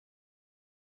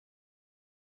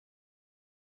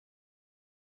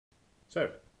So,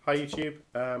 hi YouTube,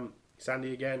 it's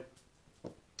Andy again,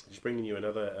 just bringing you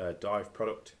another dive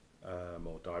product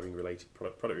or diving related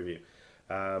product review.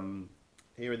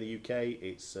 Here in the UK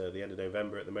it's the end of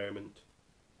November at the moment,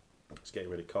 it's getting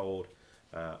really cold,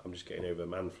 I'm just getting over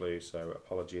man flu, so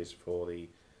apologies for the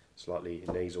slightly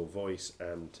nasal voice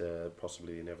and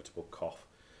possibly the inevitable cough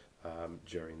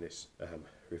during this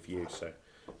review, so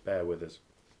bear with us.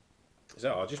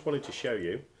 So I just wanted to show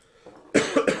you,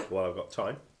 while I've got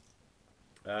time,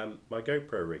 my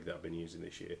GoPro rig that I've been using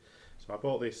this year. So I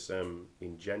bought this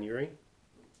in January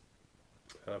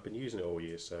and I've been using it all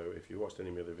year, so if you watched any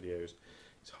of my other videos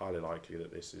it's highly likely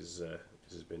that this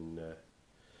has been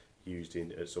used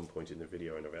at some point in the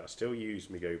video end of it. I still use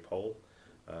my GoPro,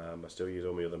 I still use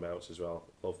all my other mounts as well,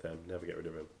 love them, never get rid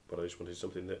of them, but I just wanted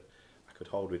something that I could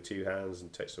hold with two hands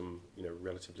and take some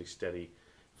relatively steady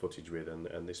footage with,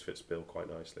 and this fits bill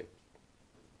quite nicely.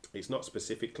 It's not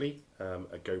specifically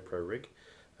a GoPro rig.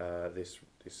 This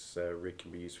rig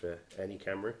can be used for any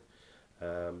camera.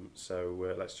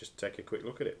 So let's just take a quick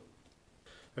look at it.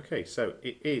 Okay, so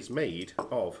it is made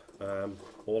of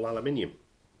all aluminium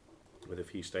with a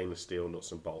few stainless steel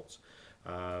nuts and bolts.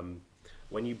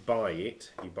 When you buy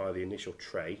it, you buy the initial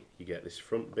tray, you get this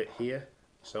front bit here,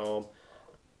 this arm,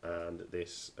 and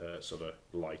this sort of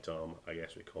light arm, I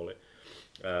guess we call it.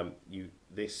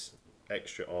 This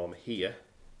extra arm here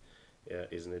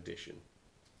is an addition.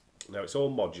 Now it's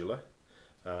all modular,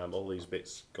 all these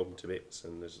bits come to bits,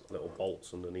 and there's little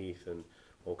bolts underneath and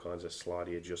all kinds of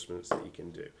slidey adjustments that you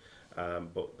can do,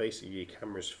 but basically your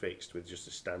camera's fixed with just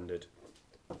a standard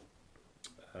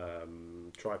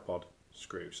tripod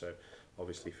screw. So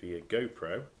obviously for your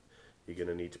GoPro you're going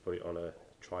to need to put it on a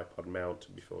tripod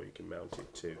mount before you can mount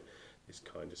it to this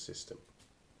kind of system.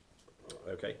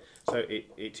 Okay, so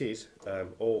it is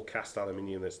all cast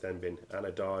aluminium that's then been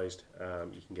anodized.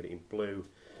 You can get it in blue,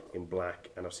 in black,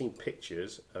 and I've seen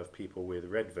pictures of people with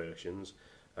red versions,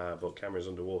 but cameras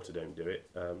underwater don't do it.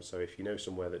 So if you know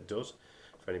somewhere that does,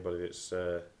 for anybody that's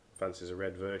fancies a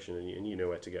red version and you know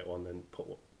where to get one, then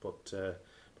put a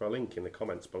link in the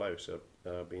comments below, so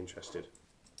I'll be interested.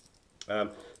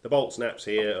 The bolt snaps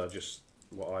here are just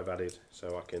what I've added,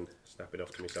 so I can snap it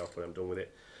off to myself when I'm done with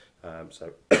it.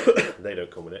 So they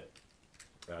don't come with it,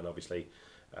 and obviously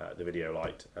the video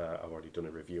light I've already done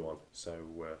a review on, so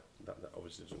that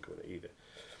obviously doesn't come with it either.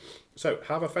 So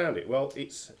how have I found it? Well,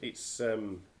 it's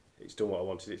done what I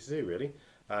wanted it to do, really.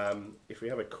 If we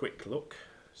have a quick look,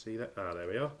 see that? There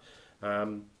we are.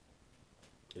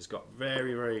 It's got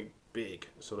very big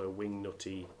sort of wing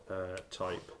nutty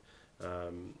type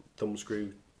thumb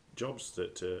screw jobs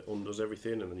that undoes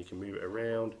everything, and then you can move it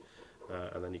around.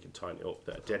 And then you can tighten it up.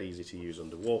 They're dead easy to use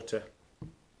underwater.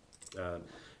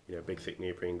 Big thick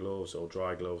neoprene gloves or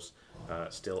dry gloves,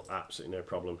 still absolutely no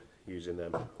problem using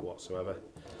them whatsoever.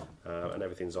 And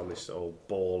everything's on this old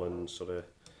ball and sort of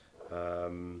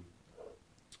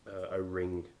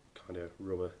O-ring kind of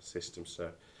rubber system.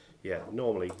 So yeah,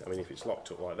 normally, I mean, if it's locked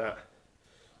up like that,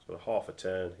 sort of half a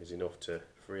turn is enough to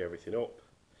free everything up.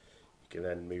 You can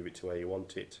then move it to where you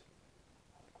want it,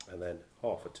 and then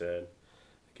half a turn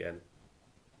again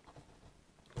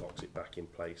locks it back in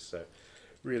place. So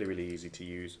really easy to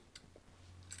use.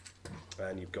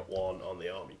 And you've got one on the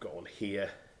arm, you've got one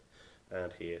here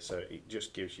and here, so it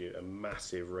just gives you a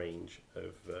massive range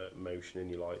of motion in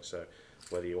your light. So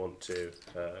whether you want to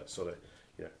sort of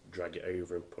drag it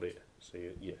over and put it so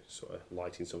you're sort of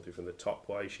lighting something from the top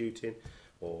while you're shooting,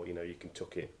 or you can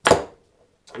tuck it,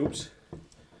 oops,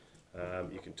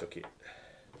 you can tuck it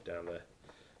down the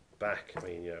back. I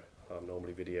mean, I'm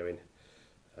normally videoing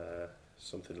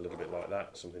something a little bit like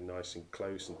that, something nice and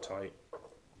close and tight.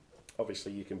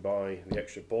 Obviously you can buy the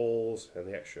extra balls and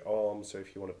the extra arms, so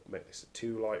if you want to make this a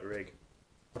 2 light rig,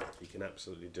 you can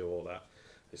absolutely do all that.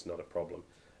 It's not a problem.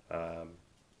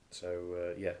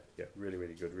 Yeah, really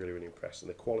good, really impressed, and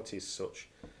the quality is such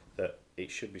that it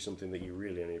should be something that you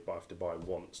really only have to buy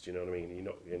once. Do you know what I mean?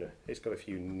 You're not, it's got a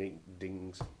few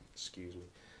dings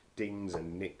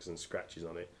and nicks and scratches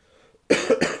on it,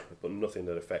 but nothing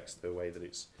that affects the way that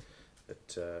it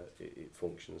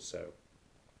functions. So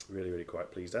really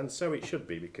quite pleased, and so it should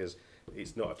be, because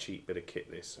it's not a cheap bit of kit.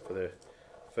 This, for the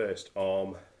first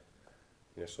arm,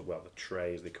 so the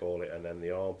tray as they call it, and then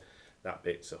the arm, that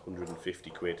bit's 150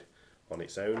 quid on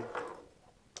its own.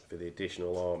 For the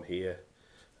additional arm here,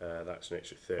 that's an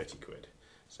extra 30 quid,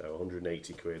 so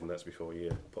 180 quid, and that's before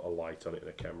you put a light on it and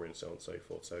a camera and so on and so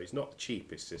forth. So it's not the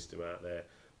cheapest system out there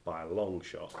by a long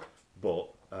shot, but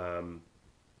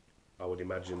I would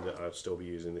imagine that I'll still be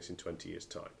using this in 20 years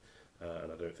time,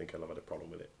 and I don't think I'll have had a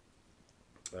problem with it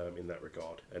in that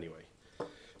regard anyway.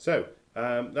 So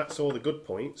That's all the good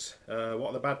points. What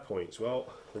are the bad points?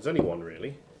 Well, there's only one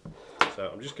really. So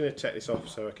I'm just going to take this off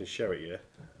so I can show it you.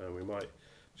 We might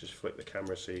just flick the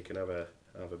camera so you can have a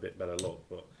bit better look.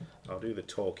 But I'll do the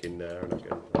talking now, and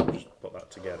I'll just put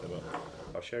that together. But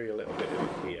I'll show you a little bit of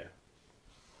it here.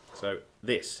 So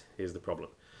this is the problem.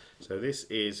 So this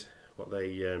is what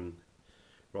they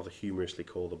rather humorously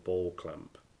call the ball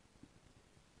clamp.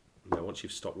 Now, once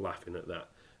you've stopped laughing at that,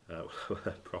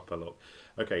 proper look.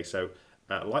 Okay, so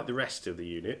like the rest of the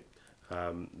unit,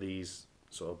 these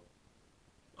sort of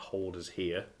holders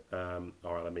here are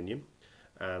aluminium,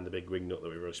 and the big ring nut that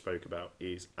we already spoke about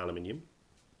is aluminium,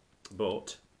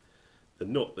 but the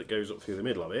nut that goes up through the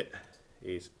middle of it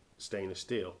is stainless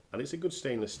steel, and it's a good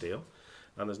stainless steel,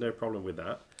 and there's no problem with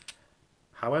that.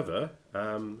 However,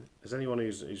 as anyone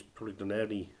who's probably done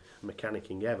any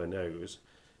mechanicking ever knows,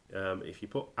 if you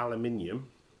put aluminium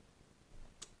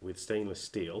with stainless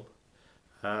steel,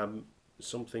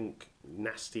 something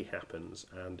nasty happens,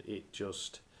 and it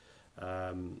just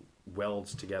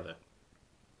welds together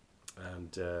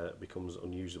and becomes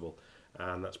unusable,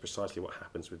 and that's precisely what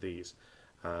happens with these.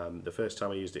 The first time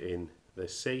I used it in the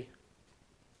sea,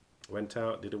 went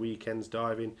out, did a weekend's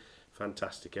diving,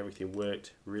 fantastic, everything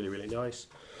worked really, really nice.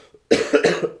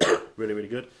 Really, really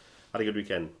good. Had a good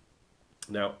weekend.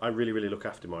 Now, I really, really look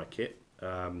after my kit,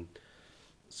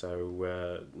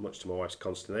 so much to my wife's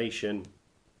consternation,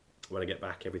 when I get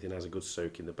back everything has a good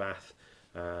soak in the bath,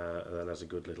 and then has a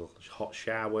good little hot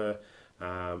shower,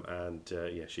 and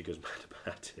yeah, she goes mad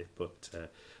about it, but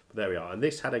there we are. And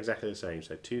this had exactly the same,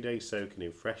 so 2 days soaking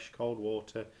in fresh cold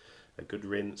water, a good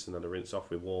rinse, and then a rinse off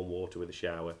with warm water with a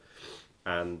shower,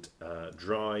 and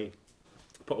dry,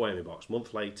 put away in the box. A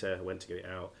month later, I went to get it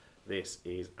out. This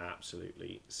is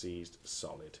absolutely seized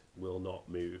solid, will not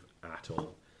move at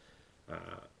all.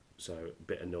 So a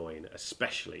bit annoying,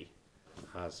 especially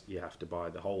as you have to buy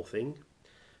the whole thing,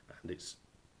 and it's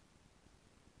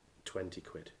 20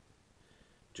 quid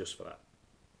just for that.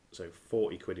 So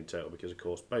 40 quid in total, because of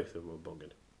course both of them were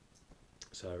buggered.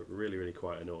 So really, really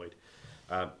quite annoyed.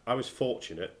 I was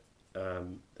fortunate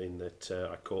in that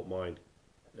I caught mine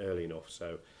early enough,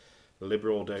 so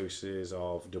liberal doses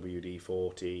of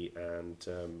WD-40, and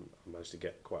I managed to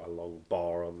get quite a long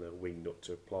bar on the wing nut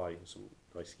to apply some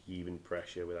nice even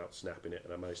pressure without snapping it,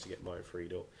 and I managed to get mine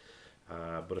freed up.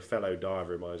 But a fellow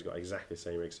diver of mine's got exactly the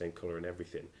same rig, same colour and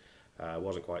everything.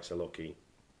 Wasn't quite so lucky,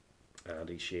 and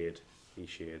he sheared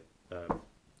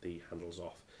the handles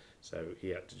off, so he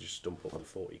had to just stump up the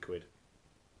 40 quid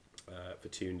for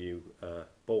 2 new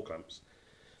ball clamps.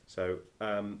 So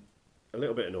a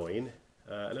little bit annoying.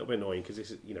 Because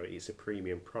this is, it's a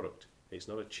premium product. It's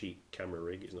not a cheap camera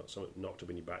rig. It's not something knocked up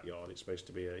in your backyard. It's supposed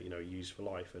to be used for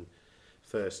life and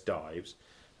first dives,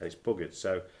 and it's buggered.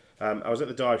 So I was at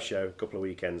the dive show a couple of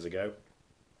weekends ago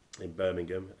in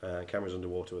Birmingham. Cameras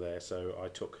underwater were there, so I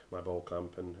took my ball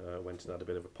clamp and went and had a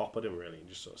bit of a pop at them, really, and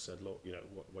just sort of said, look,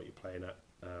 what you're playing at,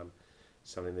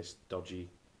 selling this dodgy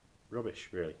rubbish,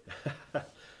 really.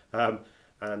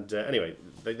 Anyway,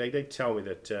 they did tell me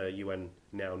that UN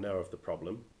now know of the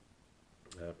problem,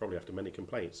 probably after many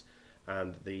complaints,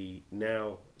 and the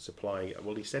now supplying,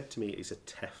 well, he said to me it's a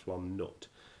Teflon nut.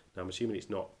 Now I'm assuming it's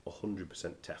not 100%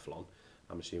 Teflon,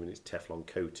 I'm assuming it's Teflon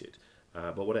coated,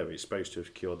 but whatever, it's supposed to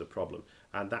have cured the problem,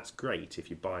 and that's great if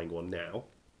you're buying one now.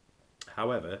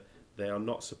 However, they are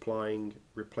not supplying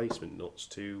replacement nuts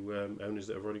to owners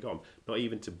that have already got them, not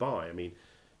even to buy. I mean,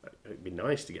 it'd be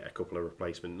nice to get a couple of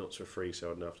replacement nuts for free,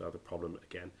 so I don't have to have the problem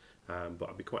again. But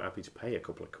I'd be quite happy to pay a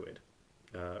couple of quid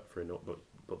for a nut, but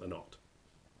they're not,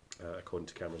 according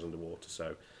to Cameras Underwater.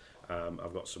 So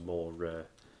I've got some more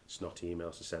snotty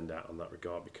emails to send out on that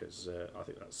regard, because I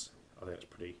think that's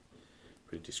pretty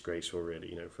disgraceful,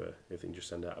 really. For if they can just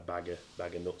send out a bag of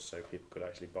nuts, so people could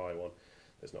actually buy one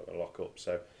that's not going to lock up.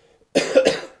 So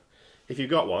if you've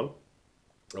got one.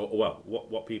 Well,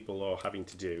 what people are having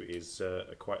to do is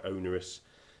a quite onerous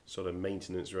sort of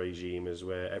maintenance regime, as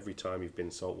where every time you've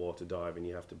been saltwater diving,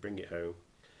 you have to bring it home,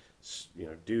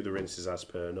 do the rinses as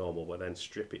per normal, but then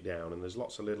strip it down, and there's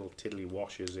lots of little tiddly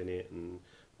washers in it and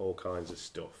all kinds of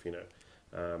stuff.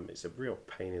 It's a real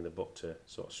pain in the butt to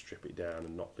sort of strip it down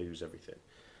and not lose everything.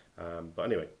 But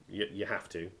anyway, you have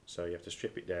to, so you have to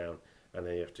strip it down, and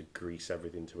then you have to grease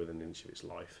everything to within an inch of its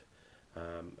life.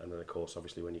 And then of course,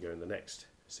 obviously, when you go in the next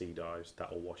sea dives,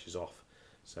 that all washes off,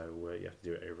 so you have to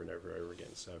do it over and over and over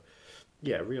again. So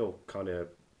yeah, real kind of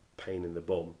pain in the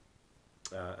bum,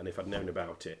 and if I'd known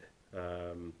about it,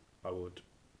 it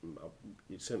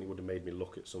certainly would have made me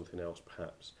look at something else,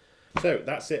 perhaps. So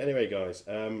that's it anyway, guys.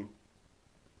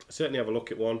 Certainly have a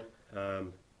look at one.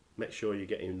 Make sure you're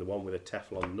getting the one with the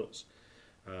Teflon nuts,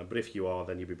 But if you are,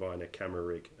 then you'll be buying a camera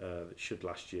rig that should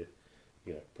last you,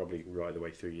 probably right the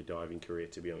way through your diving career,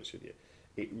 to be honest with you.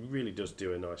 It really does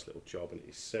do a nice little job, and it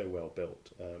is so well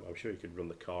built. I'm sure you could run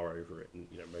the car over it, and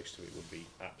most of it would be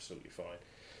absolutely fine.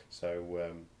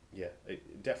 So yeah,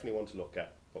 definitely one to look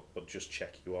at, but just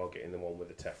check you are getting the one with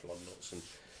the Teflon nuts. And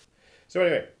so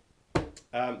anyway,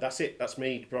 that's it. That's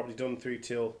me probably done through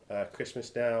till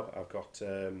Christmas now. I've got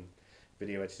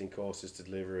video editing courses to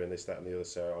deliver and this, that and the other,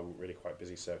 so I'm really quite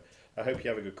busy. So I hope you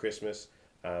have a good Christmas.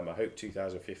 I hope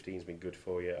 2015 has been good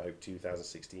for you. I hope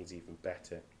 2016 is even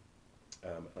better.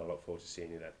 And I look forward to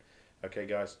seeing you then. Okay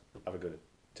guys, have a good one.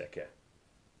 Take care.